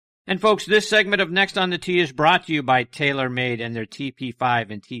And folks, this segment of Next on the Tee is brought to you by TaylorMade and their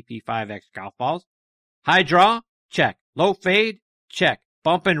TP5 and TP5X golf balls. High draw? Check. Low fade? Check.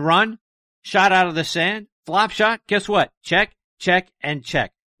 Bump and run? Shot out of the sand? Flop shot? Guess what? Check, check, and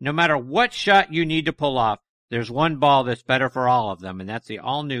check. No matter what shot you need to pull off, there's one ball that's better for all of them, and that's the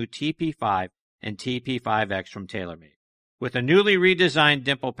all-new TP5 and TP5X from TaylorMade. With a newly redesigned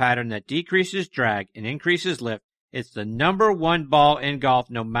dimple pattern that decreases drag and increases lift, it's the number one ball in golf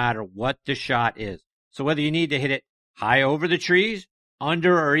no matter what the shot is. So whether you need to hit it high over the trees,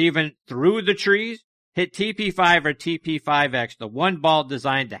 under or even through the trees, hit TP5 or TP5X, the one ball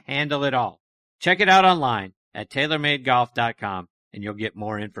designed to handle it all. Check it out online at TaylorMadeGolf.com and you'll get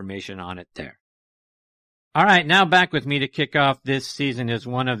more information on it there. All right, now back with me to kick off this season is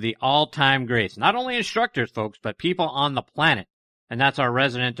one of the all-time greats, not only instructors, folks, but people on the planet, and that's our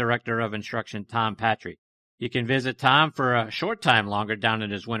resident director of instruction, Tom Patri. You can visit Tom for a short time longer down at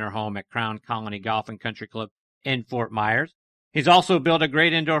his winter home at Crown Colony Golf and Country Club in Fort Myers. He's also built a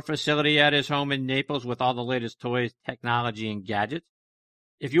great indoor facility at his home in Naples with all the latest toys, technology, and gadgets.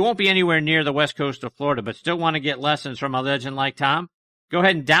 If you won't be anywhere near the west coast of Florida but still want to get lessons from a legend like Tom, go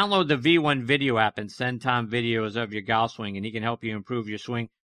ahead and download the V1 video app and send Tom videos of your golf swing, and he can help you improve your swing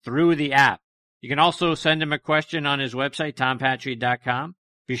through the app. You can also send him a question on his website, tompatri.com.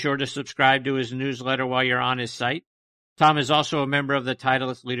 Be sure to subscribe to his newsletter while you're on his site. Tom is also a member of the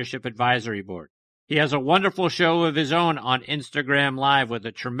Titleist Leadership Advisory Board. He has a wonderful show of his own on Instagram Live with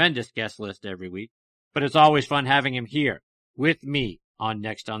a tremendous guest list every week, but it's always fun having him here with me on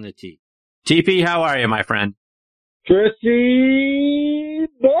Next on the Tee. TP, how are you, my friend? Chrissy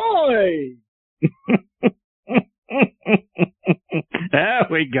boy! There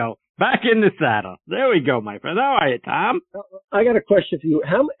we go. Back in the saddle. There we go, my friend. How are you, Tom? I got a question for you.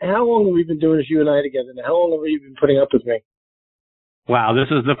 How long have we been doing this, you and I together? Now, how long have you been putting up with me? Wow, this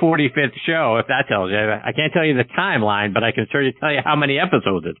is the 45th show, if that tells you. I can't tell you the timeline, but I can certainly tell you how many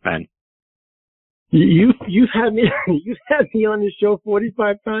episodes it's been. You've had me on this show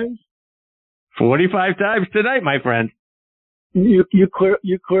 45 times? 45 times tonight, my friend. You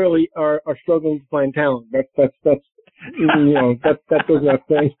clearly are struggling to find talent. That's that does not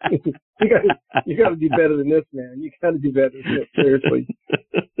say. You gotta do better than this, man. You gotta do better than this. Seriously.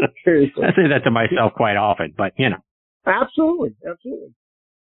 I say that to myself quite often, but you know. Absolutely.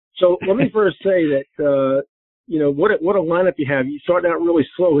 So let me first say that what a lineup you have. You started out really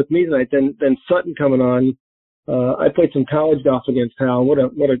slow with me tonight, then Sutton coming on. I played some college golf against Hal. What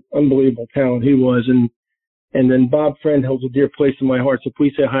an unbelievable talent he was, and then Bob Friend holds a dear place in my heart. So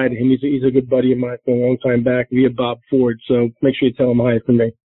please say hi to him. He's a good buddy of mine from a long time back via Bob Ford. So make sure you tell him hi from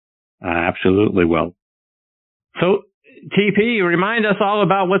me. Absolutely will. So TP, remind us all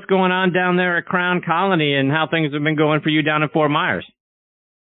about what's going on down there at Crown Colony and how things have been going for you down in Fort Myers.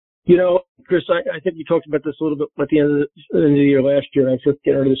 Chris, I think you talked about this a little bit at the end of the year last year. I just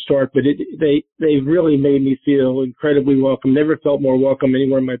getting ready to start, but they really made me feel incredibly welcome. Never felt more welcome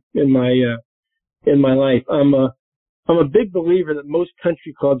anywhere in my life. I'm a big believer that most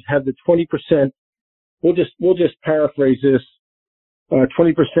country clubs have the 20%. We'll just paraphrase this.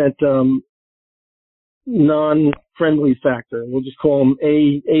 20% non-friendly factor. We'll just call them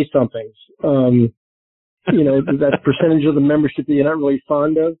A somethings. That percentage of the membership that you're not really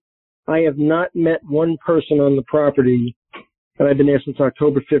fond of. I have not met one person on the property, and I've been there since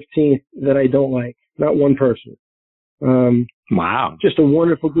October 15th, that I don't like. Not one person. Wow. Just a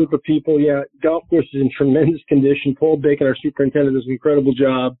wonderful group of people. Yeah, golf course is in tremendous condition. Paul Bacon, our superintendent, does an incredible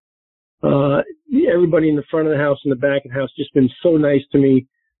job. Everybody in the front of the house and the back of the house just been so nice to me.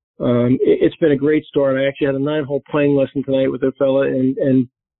 It's been a great start. I actually had a 9-hole playing lesson tonight with a fella, and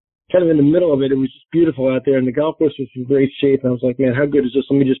kind of in the middle of it, it was just beautiful out there, and the golf course was in great shape. And I was like, man, how good is this?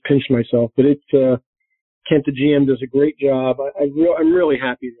 Let me just pinch myself. But Kent, the GM, does a great job. I'm really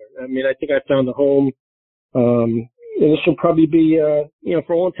happy there. I mean, I think I found a home. And this will probably be,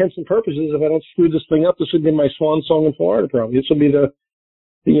 for all intents and purposes, if I don't screw this thing up, this would be my swan song in Florida. Probably this will be the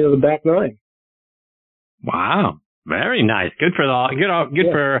back nine. Wow, very nice. Good for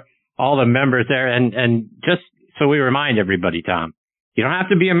for all the members there. And just so we remind everybody, Tom, you don't have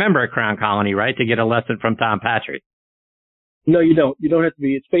to be a member at Crown Colony, right, to get a lesson from Tom Patri. No, you don't. You don't have to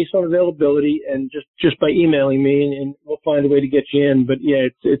be. It's based on availability, and just by emailing me, and we'll find a way to get you in. But yeah,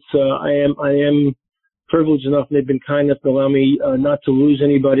 I am privileged enough, and they've been kind enough to allow me not to lose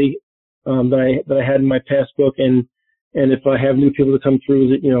anybody that I had in my passbook, and if I have new people to come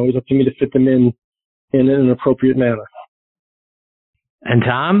through, it's up to me to fit them in an appropriate manner. And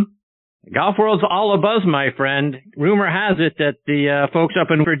Tom, the golf world's all abuzz, my friend. Rumor has it that the folks up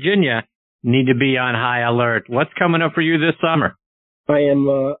in Virginia need to be on high alert. What's coming up for you this summer?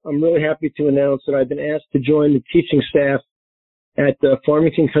 I'm really happy to announce that I've been asked to join the teaching staff at the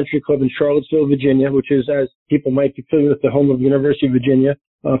Farmington Country Club in Charlottesville, Virginia, which is, as people might be familiar with, the home of the University of Virginia.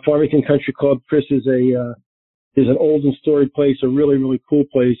 Farmington Country Club, Chris, is an old and storied place, a really, really cool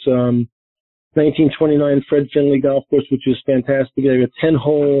place. 1929 Fred Finley Golf Course, which is fantastic. They have a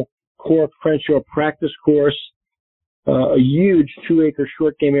 10-hole core Crenshaw practice course, a huge 2-acre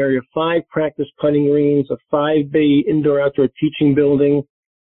short game area, 5 practice putting greens, a 5-bay indoor-outdoor teaching building,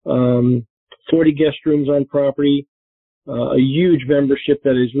 40 guest rooms on property, a huge membership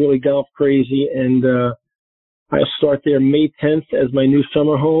that is really golf crazy, and I'll start there May 10th as my new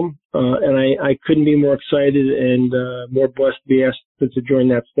summer home, and I couldn't be more excited and more blessed to be asked to join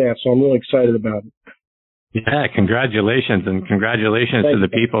that staff, so I'm really excited about it. Yeah, congratulations, and congratulations to the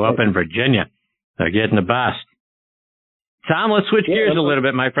people up in Virginia. They're getting the best. Tom, let's switch gears a little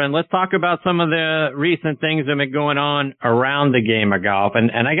bit, my friend. Let's talk about some of the recent things that have been going on around the game of golf,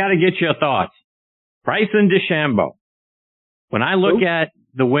 and I got to get your thoughts. Bryson DeChambeau. When I look at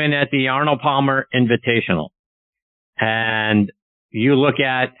the win at the Arnold Palmer Invitational, and you look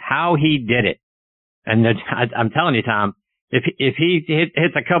at how he did it, and I'm telling you, Tom, if he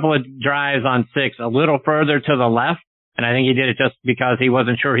hits a couple of drives on 6 a little further to the left, and I think he did it just because he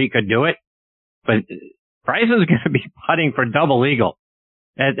wasn't sure he could do it, but Bryson's going to be putting for double eagle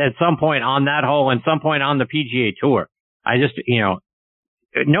at some point on that hole and some point on the PGA Tour. I just,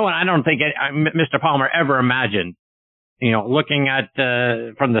 I don't think Mr. Palmer ever imagined, looking at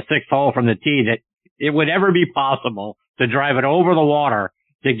from the 6th hole from the tee, that it would ever be possible to drive it over the water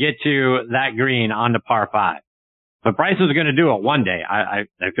to get to that green on the par 5. But Bryson's going to do it one day. I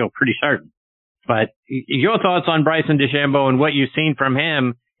feel pretty certain. But your thoughts on Bryson DeChambeau and what you've seen from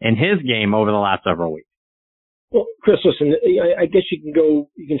him in his game over the last several weeks? Well, Chris, listen, I guess you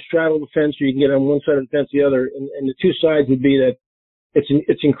can straddle the fence, or you can get on one side of the fence, the other, and the two sides would be that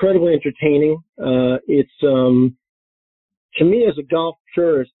it's incredibly entertaining. To me as a golf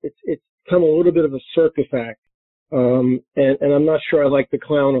purist, it's become a little bit of a circus act. And I'm not sure I like the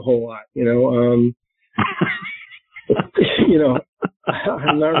clown a whole lot,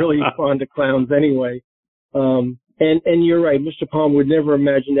 I'm not really fond of clowns anyway. And you're right, Mr. Palmer would never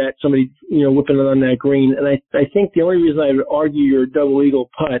imagine that somebody, whipping it on that green. And I think the only reason I would argue you're a double eagle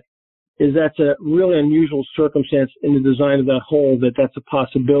putt is that's a really unusual circumstance in the design of that hole, that's a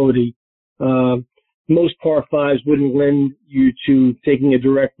possibility. Most par 5s wouldn't lend you to taking a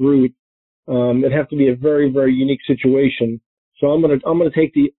direct route. It'd have to be a very, very unique situation. So I'm gonna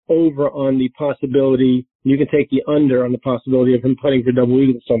take the over on the possibility. You can take the under on the possibility of him putting for double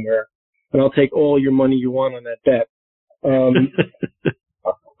eagle somewhere, and I'll take all your money you want on that bet.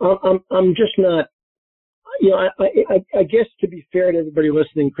 I'm just not. I guess to be fair to everybody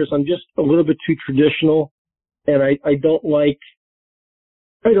listening, Chris, I'm just a little bit too traditional, and I don't like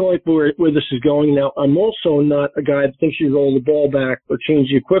where this is going. Now, I'm also not a guy that thinks you roll the ball back or change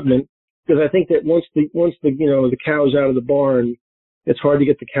the equipment, because I think that once the cow's out of the barn, it's hard to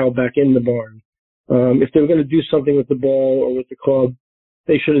get the cow back in the barn. If they were going to do something with the ball or with the club,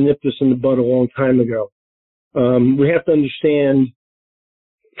 they should have nipped this in the bud a long time ago. We have to understand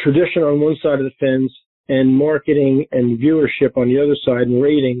tradition on one side of the fence and marketing and viewership on the other side and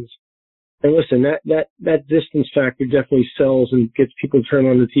ratings. And listen, that distance factor definitely sells and gets people turned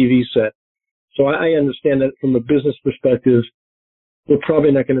on the TV set. So I understand that from a business perspective, we're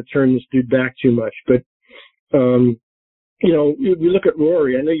probably not going to turn this dude back too much. But, we look at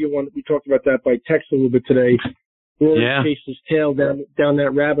Rory. I know we talked about that by text a little bit today. Rory chased his tail down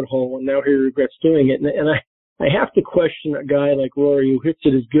that rabbit hole, and now he regrets doing it. And I have to question a guy like Rory who hits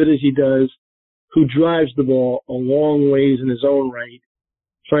it as good as he does, who drives the ball a long ways in his own right,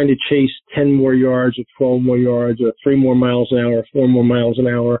 trying to chase 10 more yards or 12 more yards or 3 more miles an hour, 4 more miles an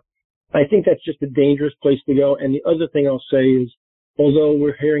hour. I think that's just a dangerous place to go. And the other thing I'll say is, although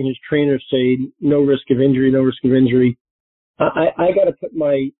we're hearing his trainers say no risk of injury, I got to put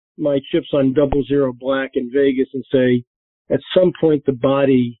my chips on 0-0 black in Vegas and say, at some point the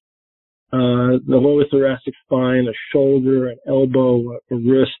body, the lower thoracic spine, a shoulder, an elbow, a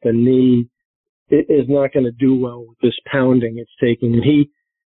wrist, a knee, it is not going to do well with this pounding it's taking. And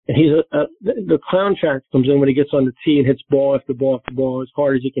the clown factor comes in when he gets on the tee and hits ball after ball after ball as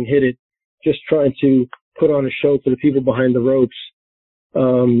hard as he can hit it, just trying to put on a show for the people behind the ropes.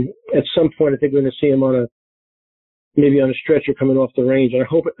 At some point, I think we're going to see him maybe on a stretcher coming off the range. And I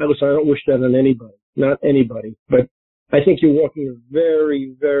don't wish that on anybody, not anybody, but I think you're walking a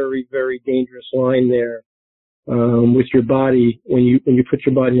very, very, very dangerous line there, with your body when you put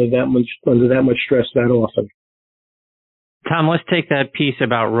your body under that much stress that often. Tom, let's take that piece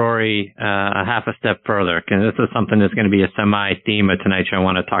about Rory a half a step further, because this is something that's going to be a semi-theme of tonight's show. I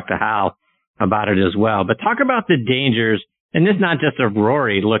want to talk to Hal about it as well. But talk about the dangers, and this is not just of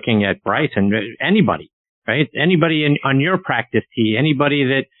Rory looking at Bryson, anybody, right? Anybody on your practice tee, anybody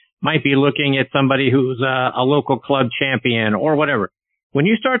that might be looking at somebody who's a local club champion or whatever. When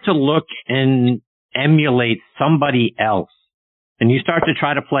you start to look and emulate somebody else, and you start to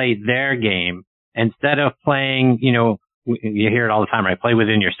try to play their game instead of playing, you hear it all the time, right? Play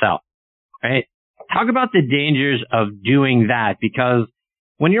within yourself, right? Talk about the dangers of doing that, because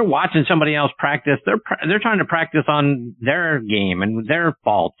when you're watching somebody else practice, they're trying to practice on their game and their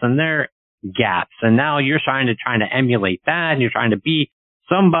faults and their gaps. And now you're trying to emulate that, and you're trying to be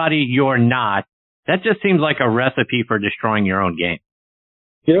somebody you're not. That just seems like a recipe for destroying your own game.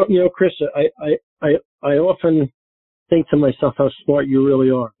 Chris, I often think to myself how smart you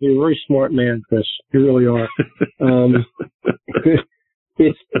really are. You're a very smart man, Chris. You really are.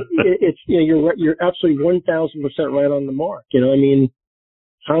 You're absolutely 1,000% right on the mark.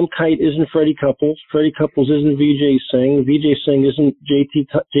 Tom Kite isn't Freddie Couples. Freddie Couples isn't Vijay Singh. Vijay Singh isn't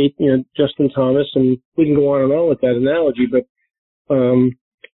Justin Thomas, and we can go on and on with that analogy. But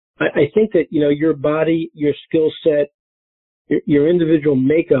I think that your body, your skill set, your individual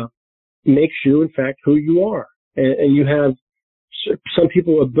makeup makes you, in fact, who you are. And you have some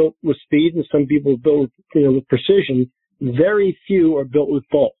people are built with speed, and some people are built with precision. Very few are built with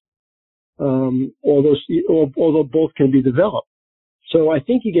both. Although both can be developed. So I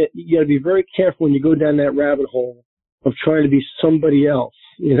think you got to be very careful when you go down that rabbit hole of trying to be somebody else.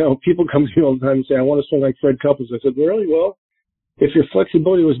 People come to me all the time and say, "I want to swing like Fred Couples." I said, "Really? Well, if your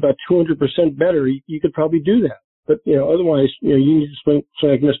flexibility was about 200% better, you could probably do that. But otherwise, you need to swing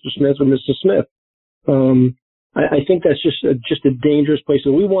like Mr. Smith or Mr. Smith." I think that's just a dangerous place.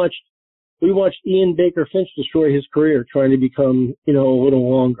 And we watched Ian Baker Finch destroy his career trying to become a little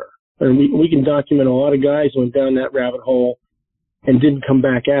longer. And we can document a lot of guys who went down that rabbit hole and didn't come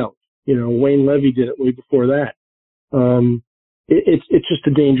back out. Wayne Levy did it way before that. It's just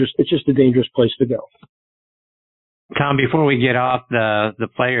a dangerous place to go. Tom, before we get off the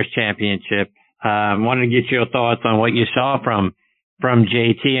Players Championship, I wanted to get your thoughts on what you saw from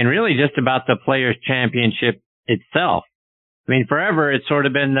JT, and really just about the Players Championship itself. I mean, forever it's sort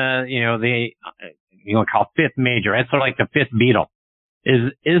of been called fifth major. It's sort of like the fifth Beatle.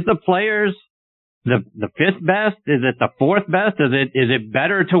 Is the Players the fifth best? Is it the fourth best? Is it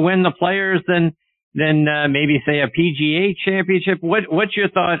better to win the Players than maybe say a PGA Championship? What's your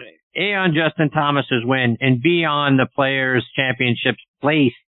thought? A, on Justin Thomas's win, and B, on the Players Championship's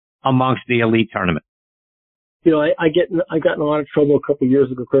place amongst the elite tournament. I got in a lot of trouble a couple of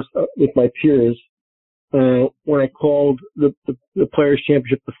years ago, Chris, with my peers when I called the Players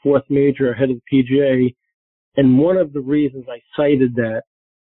Championship the fourth major ahead of the PGA, and one of the reasons I cited that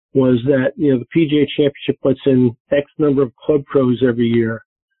was that the PGA Championship lets in X number of club pros every year.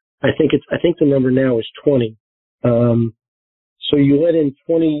 I think the number now is 20. So you let in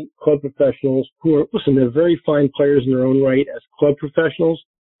 20 club professionals who are, they're very fine players in their own right as club professionals.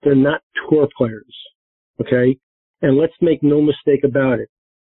 They're not tour players. Okay? And let's make no mistake about it.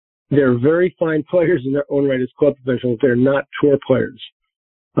 They're very fine players in their own right as club professionals. They're not tour players.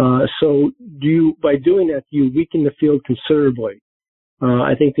 So by doing that, do you weaken the field considerably?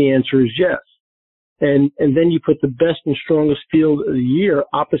 I think the answer is yes. And then you put the best and strongest field of the year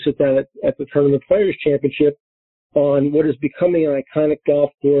opposite that at the Tournament Players Championship on what is becoming an iconic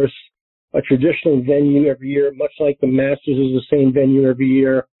golf course, a traditional venue every year, much like the Masters is the same venue every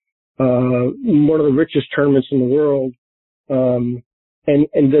year, one of the richest tournaments in the world. And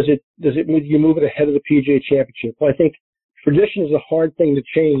you move it ahead of the PGA Championship? Well, I think tradition is a hard thing to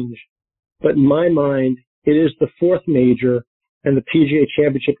change, but in my mind, it is the fourth major, and the PGA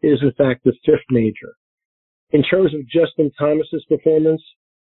Championship is in fact the fifth major. In terms of Justin Thomas's performance,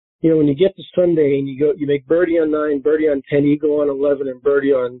 when you get to Sunday and you make birdie on 9, birdie on 10, you go on 11 and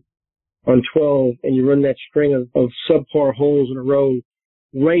birdie on 12, and you run that string of subpar holes in a row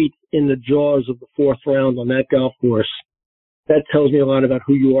right in the jaws of the fourth round on that golf course. That tells me a lot about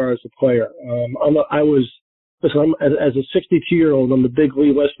who you are as a player. As a 62-year-old, I'm a big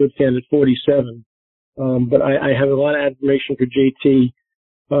Lee Westwood fan at 47. But I have a lot of admiration for JT,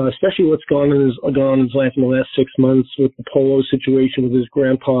 especially what's gone on in his life in the last 6 months with the polo situation with his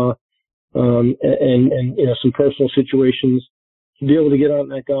grandpa, and some personal situations. To be able to get on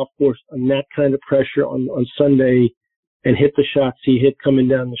that golf course on that kind of pressure on Sunday and hit the shots he hit coming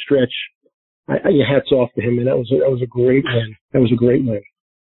down the stretch, hats off to him, and that was a great win. That was a great win.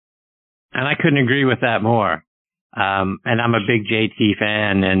 And I couldn't agree with that more. And I'm a big JT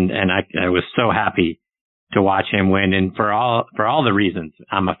fan, and I was so happy to watch him win, and for all the reasons.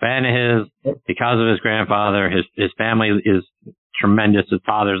 I'm a fan of his because of his grandfather. His family is tremendous. His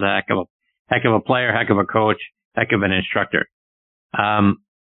father's a heck of a player, heck of a coach, heck of an instructor.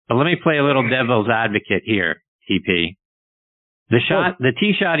 But let me play a little devil's advocate here, TP. The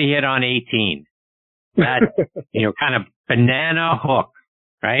tee shot he hit on 18, that, kind of banana hook,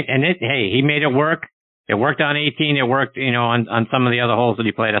 right? And he made it work. It worked on 18. It worked, on some of the other holes that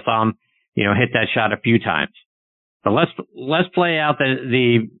he played. I saw him, hit that shot a few times. But let's play out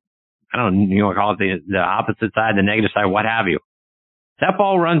the I don't know, you want to call it the opposite side, the negative side, what have you. That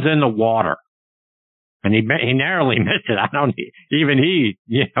ball runs in the water. And he narrowly missed it. He,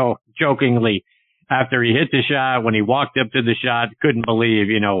 jokingly, after he hit the shot, when he walked up to the shot, couldn't believe,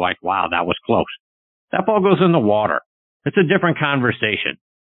 wow, that was close. That ball goes in the water. It's a different conversation.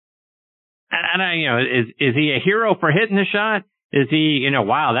 And is he a hero for hitting the shot? Is he,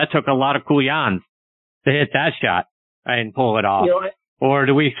 wow, that took a lot of couillons to hit that shot and pull it off? Or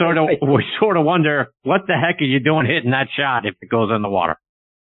do we sort of wonder, what the heck are you doing hitting that shot if it goes in the water?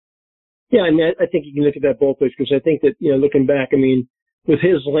 Yeah, I think you can look at that both ways, because I think that, looking back, with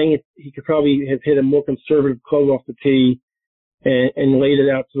his length, he could probably have hit a more conservative club off the tee and laid it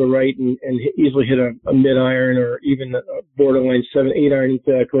out to the right and easily hit a mid-iron or even a borderline 7-8 iron into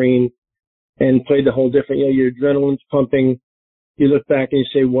that green and played the whole different. Your adrenaline's pumping. You look back and you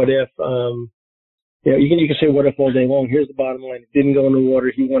say, what if? You can say what if all day long. Here's the bottom line. It didn't go in the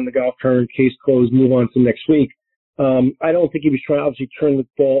water. He won the golf tournament. Case closed. Move on to next week. I don't think he was trying to obviously turn the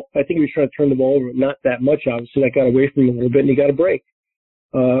ball. I think he was trying to turn the ball over, not that much, obviously. That got away from him a little bit, and he got a break.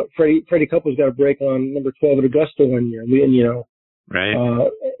 Freddie Couples got a break on number 12 at Augusta one year. Right.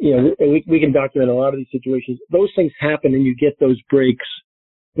 We can document a lot of these situations. Those things happen, and you get those breaks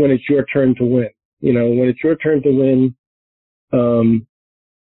when it's your turn to win. When it's your turn to win,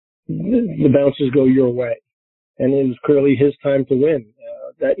 the bounces go your way, and it was clearly his time to win.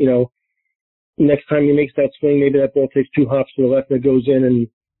 Next time he makes that swing, maybe that ball takes 2 hops to the left and it goes in,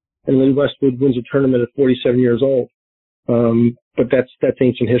 and Lee Westwood wins a tournament at 47 years old. But that's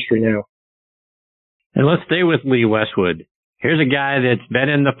ancient history now. And let's stay with Lee Westwood. Here's a guy that's been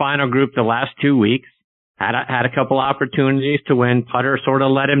in the final group the last 2 weeks, had a couple opportunities to win. Putter sort of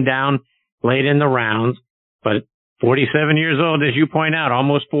let him down late in the rounds, but 47 years old, as you point out,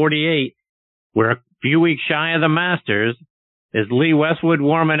 almost 48. We're a few weeks shy of the Masters. Is Lee Westwood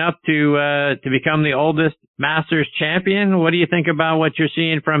warming up to become the oldest Masters champion? What do you think about what you're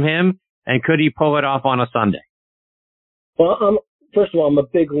seeing from him? And could he pull it off on a Sunday? Well, first of all, I'm a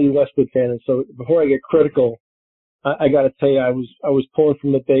big Lee Westwood fan, and so before I get critical, I got to tell you, I was pulling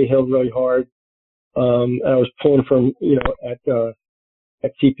from the Bay Hill really hard, and I was pulling from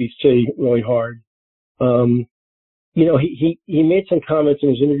at TPC really hard. He made some comments in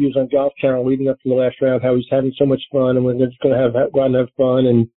his interviews on Golf Channel leading up to the last round, how he's having so much fun and we're just going to go out and have fun.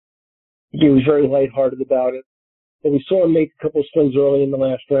 And he was very lighthearted about it. And we saw him make a couple of swings early in the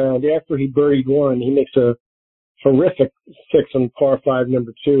last round. After he birdied one, he makes a horrific 6 on par 5,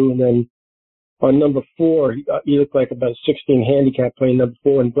 number 2. And then on number 4, he looked like about a 16 handicap playing number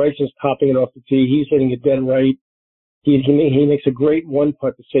 4. And Bryson's topping it off the tee. He's hitting it dead right. He makes a great 1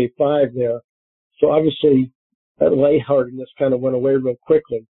 putt to save 5 there. So obviously, that lightheartedness kind of went away real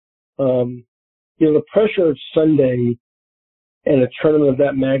quickly. The pressure of Sunday and a tournament of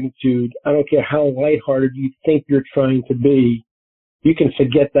that magnitude, I don't care how lighthearted you think you're trying to be, you can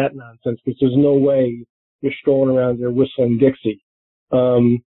forget that nonsense, because there's no way you're strolling around there whistling Dixie.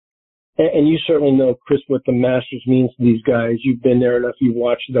 And you certainly know, Chris, what the Masters means to these guys. You've been there enough. You've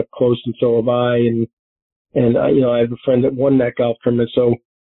watched it up close, and so have I. And I have a friend that won that golf tournament. So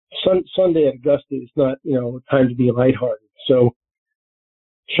Sunday at Augusta is not, time to be lighthearted. So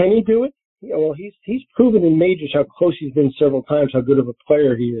can he do it? Well, he's proven in majors how close he's been several times, how good of a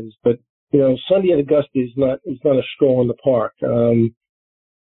player he is. But, Sunday at Augusta is not a stroll in the park.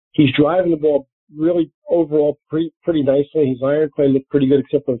 He's driving the ball really overall pretty nicely. His iron play looked pretty good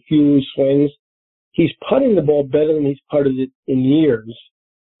except for a few loose swings. He's putting the ball better than he's putted it in years.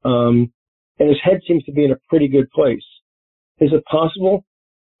 And his head seems to be in a pretty good place. Is it possible?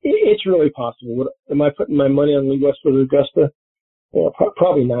 It's really possible. Am I putting my money on Lee Westwood at Augusta? Well,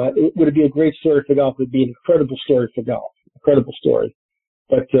 probably not. Would it be a great story for golf? It would be an incredible story for golf. Incredible story.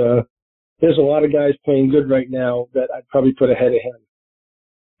 But there's a lot of guys playing good right now that I'd probably put ahead of him.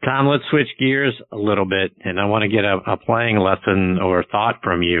 Tom, let's switch gears a little bit, and I want to get a playing lesson or thought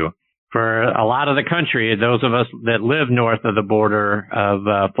from you. For a lot of the country, those of us that live north of the border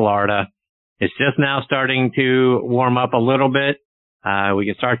of Florida, it's just now starting to warm up a little bit. We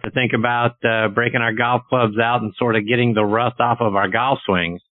can start to think about breaking our golf clubs out and sort of getting the rust off of our golf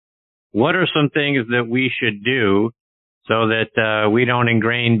swings. what are some things that we should do so that we don't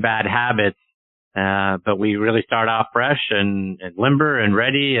ingrain bad habits, but we really start off fresh and limber and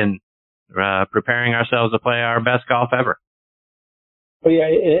ready and preparing ourselves to play our best golf ever? Well, yeah,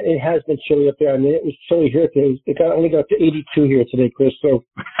 it has been chilly up there. I mean, it was chilly here today. Only got to 82 here today, Chris. So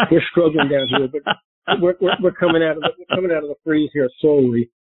we're struggling down here, but we're coming out of the freeze here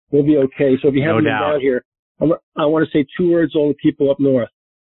slowly. We'll be okay. So if you haven't been down here, I want to say 2 words to all the people up north: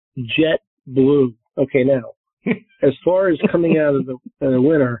 jet blue. Okay, now as far as coming out of the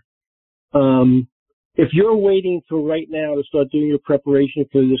winter, if you're waiting till right now to start doing your preparation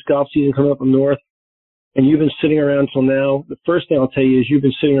for this golf season coming up north, and you've been sitting around till now, the first thing I'll tell you is you've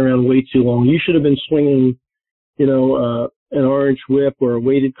been sitting around way too long. You should have been swinging, an orange whip or a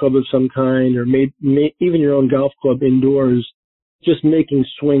weighted club of some kind, or even your own golf club indoors, just making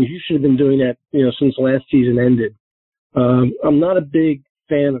swings. You should have been doing that, since last season ended. I'm not a big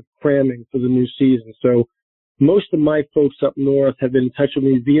fan of cramming for the new season, so most of my folks up north have been in touch with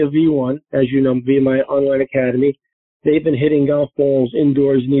me via V1, as you know, via my online academy. They've been hitting golf balls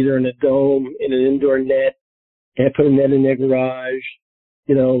indoors, either in a dome, in an indoor net, and put a net in their garage,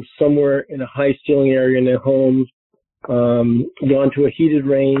 somewhere in a high ceiling area in their homes, gone to a heated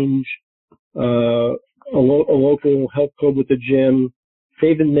range, a local health club with a gym.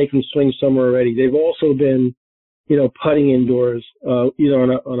 They've been making swings somewhere already. They've also been, putting indoors, either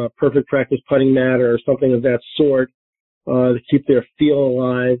on a perfect practice putting mat or something of that sort, to keep their feel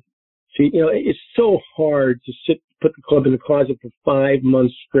alive. So, it's so hard to put the club in the closet for 5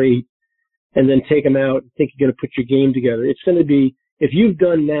 months straight and then take them out and think you're going to put your game together. It's going to be, if you've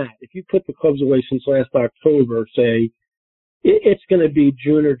done that, if you put the clubs away since last October, say, it's going to be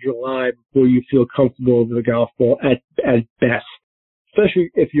June or July before you feel comfortable with the golf ball at best, especially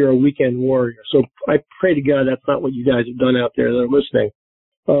if you're a weekend warrior. So I pray to God that's not what you guys have done out there that are listening.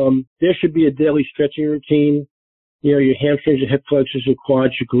 There should be a daily stretching routine. Your hamstrings, your hip flexors, your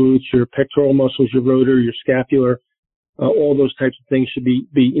quads, your glutes, your pectoral muscles, your rotor, your scapular, all those types of things should be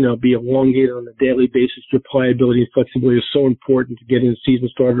elongated on a daily basis. Your pliability and flexibility is so important to getting the season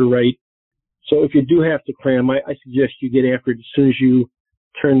started right. So if you do have to cram, I suggest you get after it as soon as you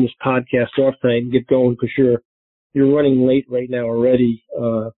turn this podcast off tonight and get going, because you're running late right now already,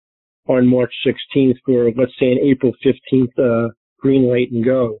 on March 16th for, let's say, an April 15th, green light and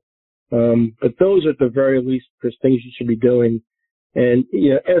go. But those are at the very least Chris, things you should be doing. And,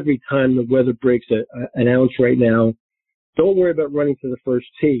 every time the weather breaks an ounce right now, don't worry about running to the first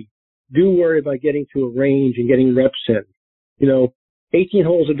tee. Do worry about getting to a range and getting reps in. 18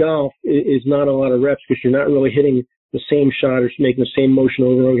 holes of golf is not a lot of reps because you're not really hitting the same shot or making the same motion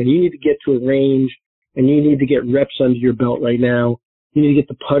over and over again. You need to get to a range and you need to get reps under your belt right now. You need to get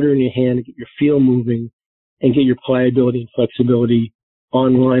the putter in your hand and get your feel moving and get your pliability and flexibility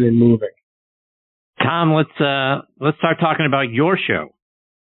online and moving. Tom, let's start talking about your show.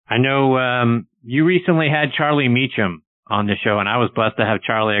 I know you recently had Charlie Meacham on the show, and I was blessed to have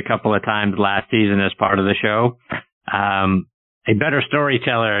Charlie a couple of times last season as part of the show. A better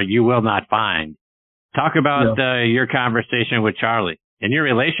storyteller you will not find. Talk about your conversation with Charlie and your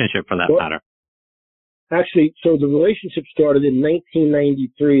relationship, for that matter. Actually, so the relationship started in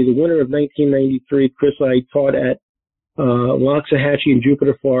 1993. The winter of 1993, Chris, I taught at Loxahatchee in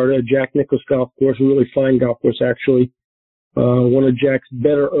Jupiter, Florida, Jack Nicklaus Golf Course, a really fine golf course, actually. One of Jack's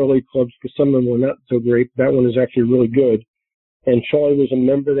better early clubs, because some of them were not so great. That one is actually really good. And Charlie was a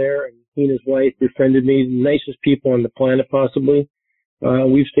member there, and he and his wife befriended me, the nicest people on the planet, possibly.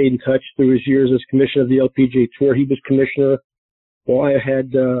 We've stayed in touch through his years as commissioner of the LPGA Tour. He was commissioner. Well, I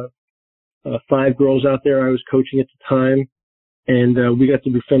had 5 girls out there I was coaching at the time, and we got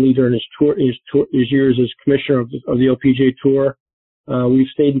to be friendly during his years as commissioner of the LPGA Tour. We've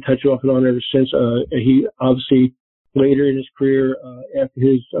stayed in touch off and on ever since. He obviously later in his career, after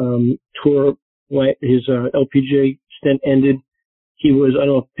his tour, his LPGA stint ended, he was, I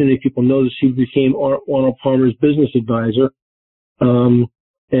don't know if many people know this, he became Arnold Palmer's business advisor, and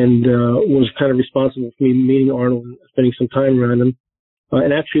was kind of responsible for me meeting Arnold and spending some time around him.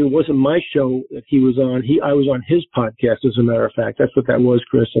 And actually, it wasn't my show that he was on. I was on his podcast, as a matter of fact. That's what that was,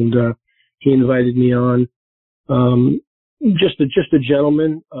 Chris. And he invited me on. Just a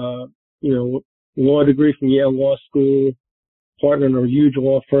gentleman. Law degree from Yale Law School, partner in a huge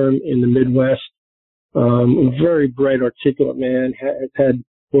law firm in the Midwest. A very bright, articulate man. Has had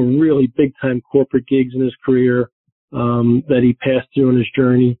really big time corporate gigs in his career that he passed through on his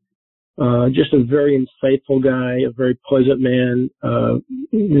journey. Just a very insightful guy, a very pleasant man,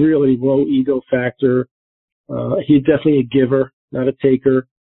 really low ego factor. He's definitely a giver, not a taker.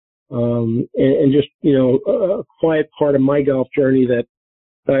 And just, a quiet part of my golf journey that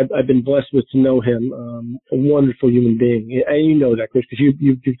I've been blessed with to know him. A wonderful human being. And you know that, Chris, because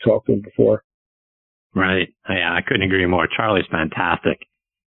you've talked to him before. Right. Yeah, I couldn't agree more. Charlie's fantastic.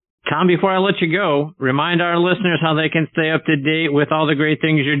 Tom, before I let you go, remind our listeners how they can stay up to date with all the great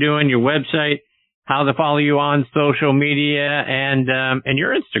things you're doing, your website, how to follow you on social media, and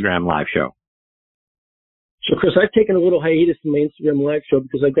your Instagram live show. So, Chris, I've taken a little hiatus in my Instagram live show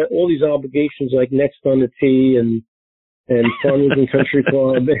because I've got all these obligations like Next on the Tee and Farmers and Country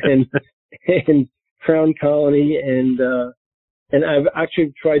Club and Crown Colony and I've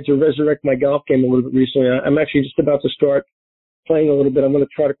actually tried to resurrect my golf game a little bit recently. I'm actually just about to start playing a little bit. I'm going to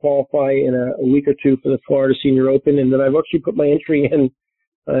try to qualify in a week or two for the Florida Senior Open, and then I've actually put my entry in.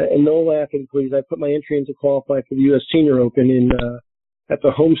 And no laughing, please. I put my entry in to qualify for the U.S. Senior Open at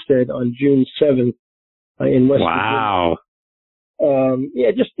the Homestead on June 7th in West Wow. Virginia.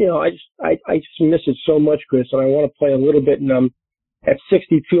 Yeah, just I just miss it so much, Chris, and I want to play a little bit. And at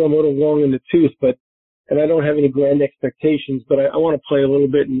 62, I'm a little long in the tooth, and I don't have any grand expectations, but I want to play a little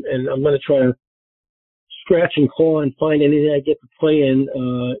bit, and I'm going to try to scratch and claw and find anything I get to play in.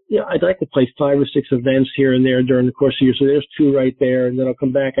 I'd like to play 5 or 6 events here and there during the course of the year. So there's 2 right there, and then I'll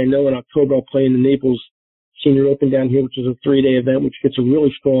come back. I know in October I'll play in the Naples Senior Open down here, which is a 3-day event, which gets a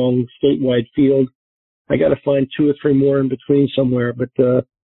really strong statewide field. I got to find 2 or 3 more in between somewhere, but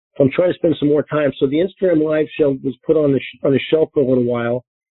I'm trying to spend some more time. So the Instagram live show was put on the shelf for a little while.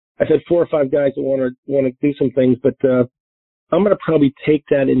 I've had 4 or 5 guys that want to do some things, but I'm going to probably take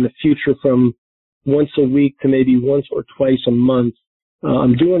that in the future from once a week to maybe once or twice a month.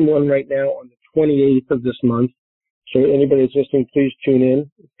 I'm doing one right now on the 28th of this month. So anybody that's listening, please tune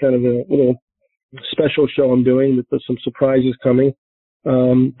in. It's kind of a little special show I'm doing with some surprises coming.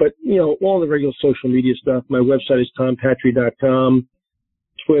 But, all the regular social media stuff. My website is tompatri.com,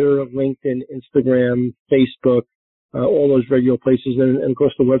 Twitter, LinkedIn, Instagram, Facebook, all those regular places. And of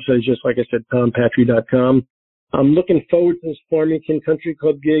course, the website is just, like I said, tompatri.com. I'm looking forward to this Farmington Country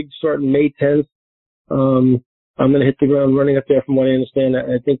Club gig starting May 10th. I'm going to hit the ground running up there from what I understand.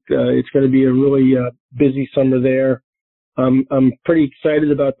 I think it's going to be a really busy summer there. I'm pretty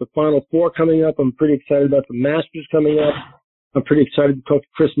excited about the Final Four coming up. I'm pretty excited about the Masters coming up. I'm pretty excited to talk to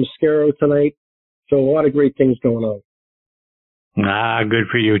Chris Mascaro tonight. So a lot of great things going on. Good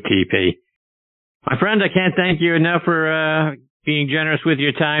for you, TP. My friend, I can't thank you enough for being generous with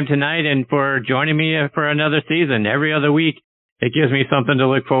your time tonight and for joining me for another season. Every other week, it gives me something to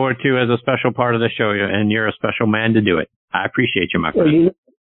look forward to as a special part of the show, and you're a special man to do it. I appreciate you, my friend.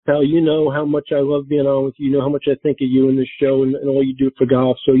 Pal, you know how much I love being on with you. You know how much I think of you in this show and all you do for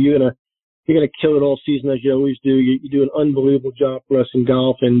golf. So you're gonna kill it all season as you always do. You do an unbelievable job for us in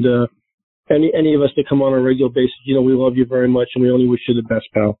golf, and any of us that come on a regular basis, we love you very much, and we only wish you the best,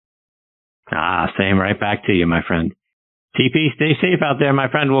 pal. Same right back to you, my friend. TP, stay safe out there, my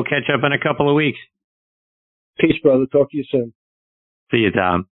friend. We'll catch up in a couple of weeks. Peace, brother. Talk to you soon. See you,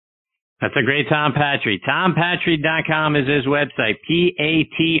 Tom. That's a great Tom Patri. TomPatri.com is his website.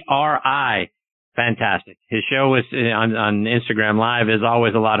 Patri. Fantastic. His show is on Instagram Live is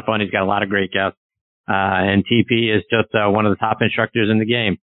always a lot of fun. He's got a lot of great guests. And TP is just one of the top instructors in the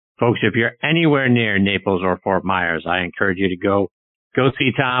game. Folks, if you're anywhere near Naples or Fort Myers, I encourage you to go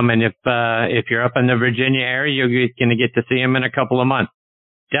see Tom. And if you're up in the Virginia area, you're going to get to see him in a couple of months.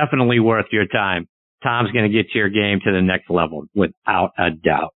 Definitely worth your time. Tom's going to get your game to the next level without a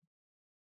doubt.